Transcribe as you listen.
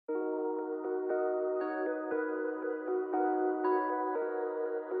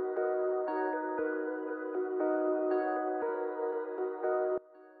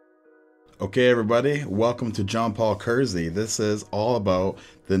Okay, everybody, welcome to John Paul Kersey. This is all about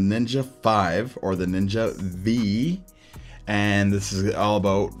the Ninja 5 or the Ninja V, and this is all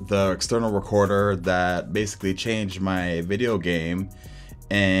about the external recorder that basically changed my video game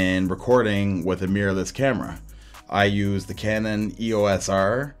and recording with a mirrorless camera. I use the Canon EOS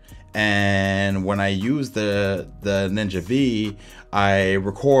R, and when I use the Ninja V, I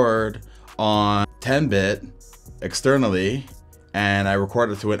record on 10-bit externally, and I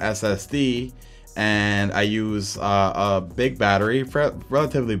record it to an SSD, and I use a big battery,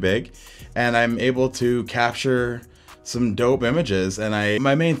 relatively big, and I'm able to capture some dope images. And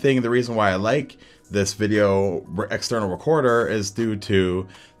my main thing, the reason why I like this video external recorder is due to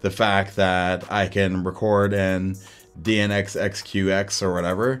the fact that I can record in DNX XQX or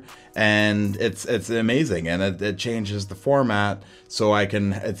whatever, and it's amazing, and it changes the format so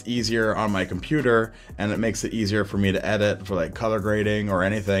it's easier on my computer, and it makes it easier for me to edit for like color grading or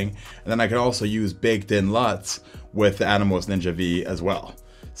anything. And then I can also use baked in LUTs with the Atomos Ninja V as well.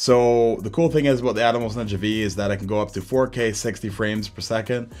 So the cool thing is about the Atomos Ninja V is that I can go up to 4K 60 frames per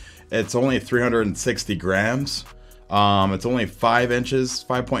second. It's only 360 grams. It's only 5 inches,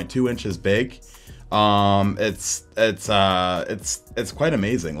 5.2 inches big. It's quite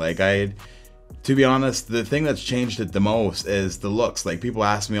amazing. To be honest, the thing that's changed it the most is the looks. Like, people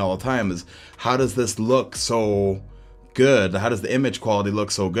ask me all the time is, how does this look so good? How does the image quality look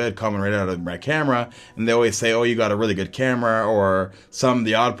so good coming right out of my camera? And they always say, oh, you got a really good camera, or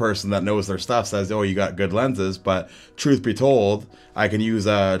the odd person that knows their stuff says, oh, you got good lenses. But truth be told, I can use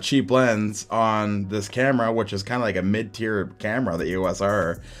a cheap lens on this camera, which is kind of like a mid-tier camera, the EOS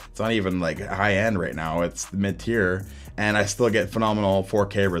R. It's not even like high-end right now, it's mid-tier, and I still get phenomenal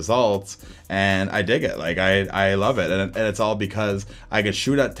 4K results, and I dig it. Like, I love it, and it's all because I can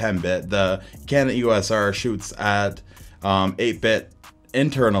shoot at 10-bit. The Canon EOS R shoots at 8-bit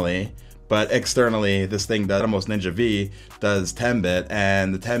internally, but externally this thing does, Atomos Ninja V does 10-bit,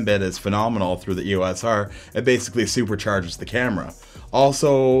 and the 10-bit is phenomenal through the EOS R. It basically supercharges the camera.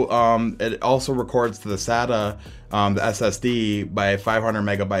 Also, it also records to the SATA, the SSD, by 500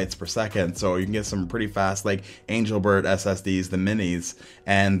 megabytes per second, so you can get some pretty fast, like Angelbird SSDs, the minis,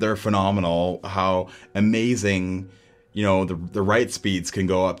 and they're phenomenal. How amazing, you know, the write speeds can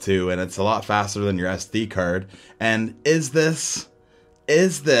go up to, and it's a lot faster than your SD card. And is this,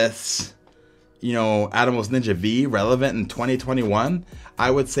 you know, Atomos Ninja V relevant in 2021? I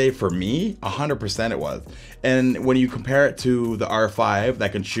would say for me, 100% it was. And when you compare it to the R5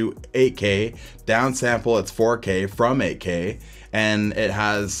 that can shoot 8K, downsample its 4K from 8K, and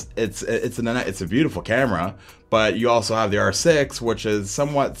it's a beautiful camera. But you also have the R6, which is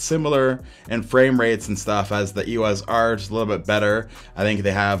somewhat similar in frame rates and stuff as the EOS R, just a little bit better. I think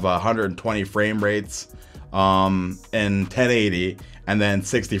they have 120 frame rates in 1080, and then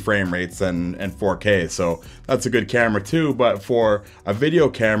 60 frame rates in 4K. So that's a good camera too. But for a video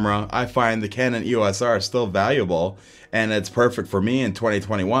camera, I find the Canon EOS R still valuable, and it's perfect for me in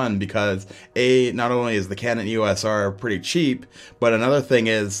 2021 because not only is the Canon EOS R pretty cheap, but another thing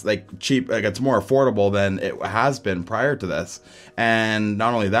is, like, it's more affordable than it has been prior to this. And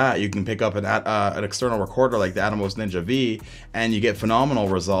not only that, you can pick up an external recorder like the Atomos Ninja V, and you get phenomenal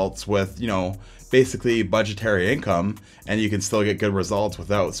results with, you know, basically budgetary income, and you can still get good results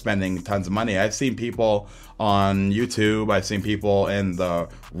without spending tons of money. I've seen people on YouTube, I've seen people in the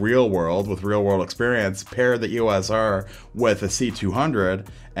real world with real world experience pair the EOS R with a C200,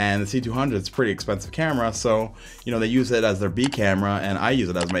 and the C200 is a pretty expensive camera, so, you know, they use it as their B camera, and I use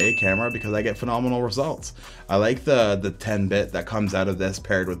it as my A camera because I get phenomenal results. I like the 10-bit that comes out of this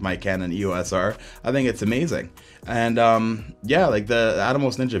paired with my Canon EOS R. I think it's amazing. And yeah, like, the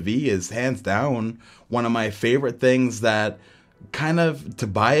Atomos Ninja V is hands down one of my favorite things. That kind of, to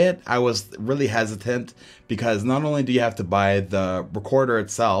buy it, I was really hesitant because not only do you have to buy the recorder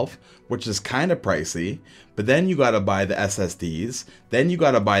itself, which is kind of pricey, but then you got to buy the SSDs, then you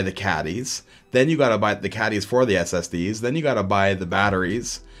got to buy the caddies, then you got to buy the caddies for the SSDs, then you got to buy the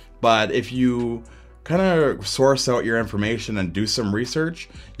batteries. But if you kind of source out your information and do some research,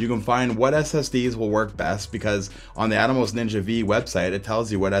 you can find what SSDs will work best, because on the Atomos Ninja V website, it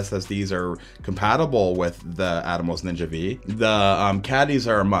tells you what SSDs are compatible with the Atomos Ninja V. The caddies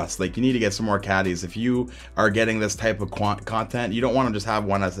are a must. Like, you need to get some more caddies. If you are getting this type of content, you don't want to just have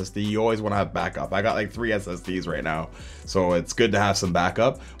one SSD. You always want to have backup. I got like 3 SSDs right now, so it's good to have some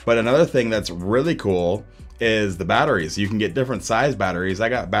backup. But another thing that's really cool is the batteries. You can get different size batteries. I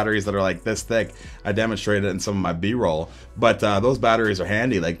got batteries that are like this thick. I demonstrated it in some of my B-roll, but those batteries are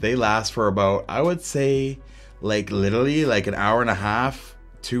handy. Like, they last for about, I would say, like, literally like an hour and a half,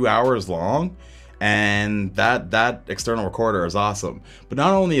 2 hours long, and that external recorder is awesome. But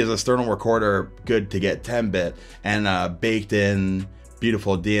not only is external recorder good to get 10-bit and baked in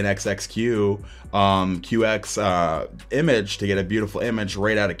beautiful DNxHQ QX image to get a beautiful image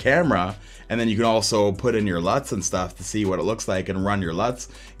right out of camera, and then you can also put in your LUTs and stuff to see what it looks like and run your LUTs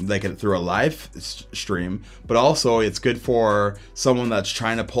like it through a live stream. But also it's good for someone that's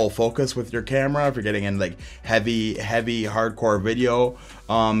trying to pull focus with your camera. If you're getting in like heavy hardcore video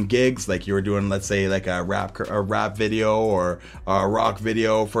gigs, like you were doing, let's say like a rap video or a rock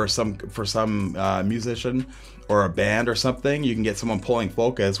video for some musician or a band or something, you can get someone pulling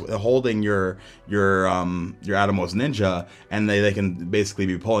focus holding your Atomos Ninja, and they can basically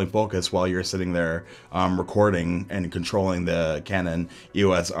be pulling focus while you're sitting there recording and controlling the Canon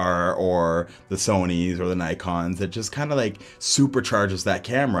EOS R or the Sonys or the Nikons. It just kind of like supercharges that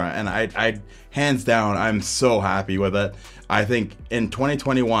camera, and I hands down, I'm so happy with it. I think in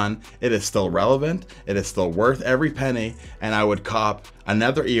 2021 it is still relevant, it is still worth every penny, and I would cop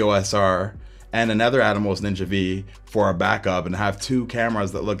another EOS R and another Atomos Ninja V for a backup and have two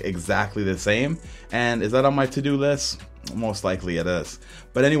cameras that look exactly the same. And is that on my to-do list? Most likely it is.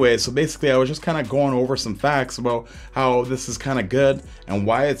 But anyway, so basically I was just kind of going over some facts about how this is kind of good and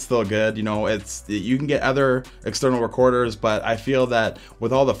why it's still good. You know, you can get other external recorders, but I feel that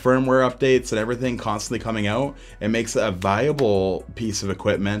with all the firmware updates and everything constantly coming out, it makes it a valuable piece of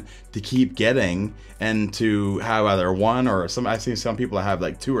equipment to keep getting and to have either one or some. I've seen some people that have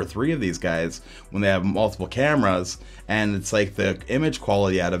like 2 or 3 of these guys when they have multiple cameras, and it's like the image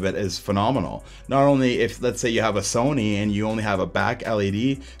quality out of it is phenomenal. Not only if, let's say you have a Sony and you only have a back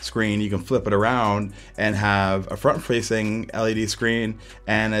LED screen, you can flip it around and have a front facing LED screen,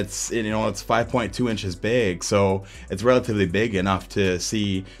 and it's, you know, it's 5.2 inches big, so it's relatively big enough to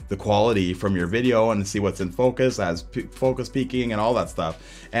see the quality from your video and see what's in focus, as focus peaking and all that stuff.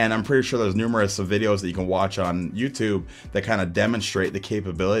 And I'm pretty sure there's numerous of videos that you can watch on YouTube that kind of demonstrate the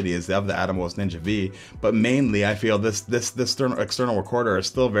capabilities of the Atomos Ninja V. But mainly I feel this external recorder is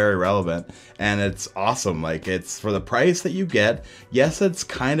still very relevant, and it's awesome. Like, it's for the price that you get. Yes, it's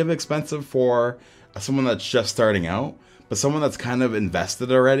kind of expensive for someone that's just starting out, but someone that's kind of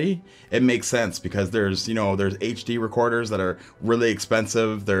invested already, it makes sense, because there's, you know, there's HD recorders that are really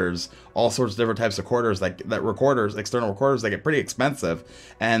expensive. There's all sorts of different types of recorders, like external recorders that get pretty expensive.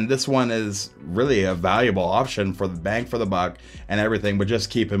 And this one is really a valuable option for the bang for the buck and everything. But just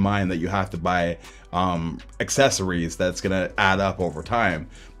keep in mind that you have to buy accessories that's gonna add up over time.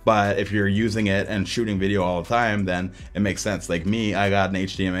 But if you're using it and shooting video all the time, then it makes sense. Like me, I got an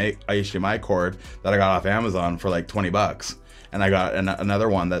HDMI cord that I got off Amazon for like 20 bucks. And I got another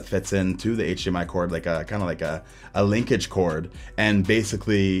one that fits into the HDMI cord, like a kind of like a linkage cord. And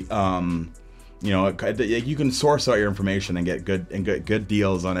basically, you know, you can source out your information and get good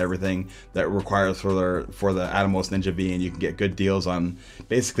deals on everything that requires for the Atomos Ninja V, and you can get good deals on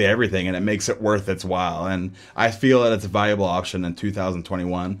basically everything, and it makes it worth its while. And I feel that it's a valuable option in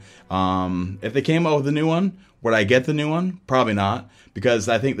 2021. If they came out with a new one, would I get the new one? Probably not, because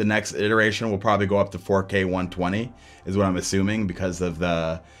I think the next iteration will probably go up to 4K 120 is what I'm assuming, because of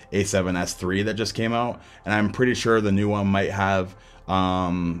the A7S III that just came out. And I'm pretty sure the new one might have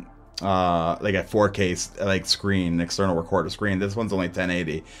like a 4K like screen, external recorder screen. This one's only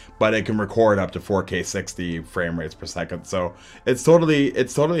 1080, but it can record up to 4K 60 frame rates per second. So it's totally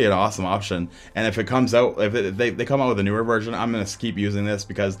an awesome option. And if it comes out, if they come out with a newer version, I'm gonna keep using this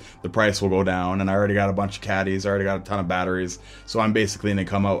because the price will go down. And I already got a bunch of caddies, I already got a ton of batteries. So I'm basically gonna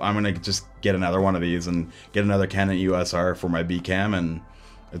come out. I'm gonna just get another one of these and get another Canon EOS R for my B cam, and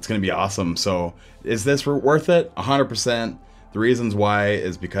it's gonna be awesome. So is this worth it? 100%. The reasons why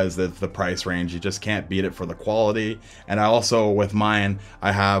is because of the price range. You just can't beat it for the quality. And I also, with mine,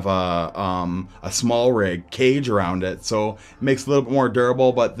 I have a small rig cage around it, so it makes it a little bit more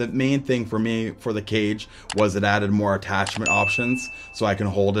durable. But the main thing for me for the cage was it added more attachment options, so I can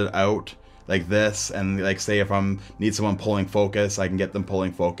hold it out like this, and like say if need someone pulling focus, I can get them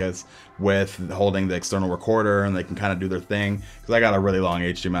pulling focus with holding the external recorder, and they can kind of do their thing. Because I got a really long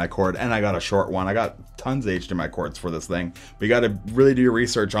HDMI cord and I got a short one. I got tons of HDMI cords for this thing, but you got to really do your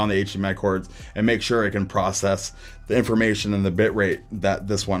research on the HDMI cords and make sure it can process the information and the bit rate that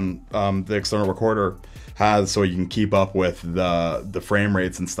this one, the external recorder has, so you can keep up with the frame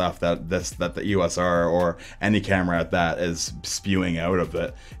rates and stuff that the EOS R or any camera at that is spewing out of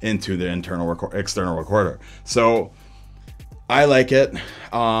it into the external recorder. So I like it.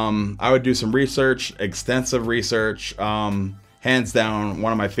 I would do some research, extensive research. Hands down,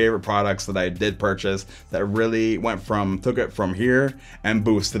 one of my favorite products that I did purchase that really took it from here and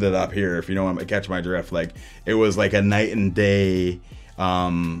boosted it up here, if you know, catch my drift. Like, it was like a night and day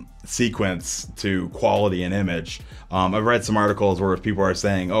sequence to quality and image. I've read some articles where people are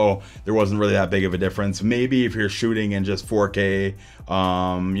saying, oh, there wasn't really that big of a difference. Maybe if you're shooting in just 4K,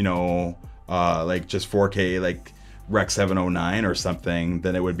 like just 4K, like Rec 709 or something,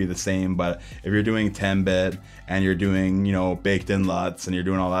 then it would be the same. But if you're doing 10-bit and you're doing, baked in LUTs and you're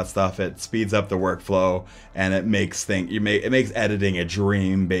doing all that stuff, it speeds up the workflow and it makes it makes editing a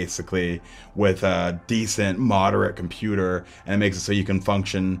dream, basically, with a decent, moderate computer, and it makes it so you can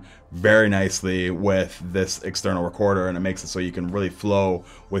function very nicely with this external recorder, and it makes it so you can really flow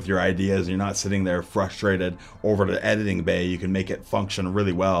with your ideas. You're not sitting there frustrated over the editing bay. You can make it function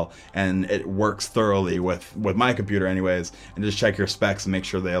really well, and it works thoroughly with my computer anyways. And just check your specs and make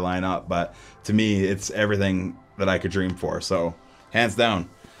sure they align up. But to me, it's everything that I could dream for. So hands down,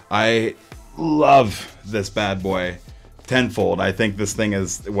 I love this bad boy tenfold. I think this thing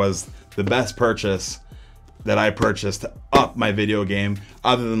was the best purchase that I purchased to up my video game,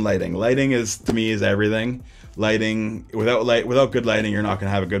 other than lighting. Lighting is, to me, is everything. Lighting, without good lighting, you're not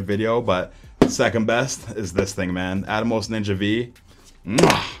gonna have a good video. But second best is this thing, man. Atomos Ninja V.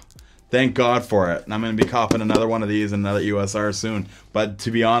 Thank God for it. And I'm gonna be copping another one of these and another USR soon. But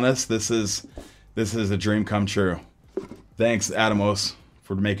to be honest, this is a dream come true. Thanks, Atomos,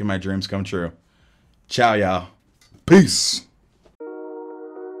 for making my dreams come true. Ciao, y'all. Peace.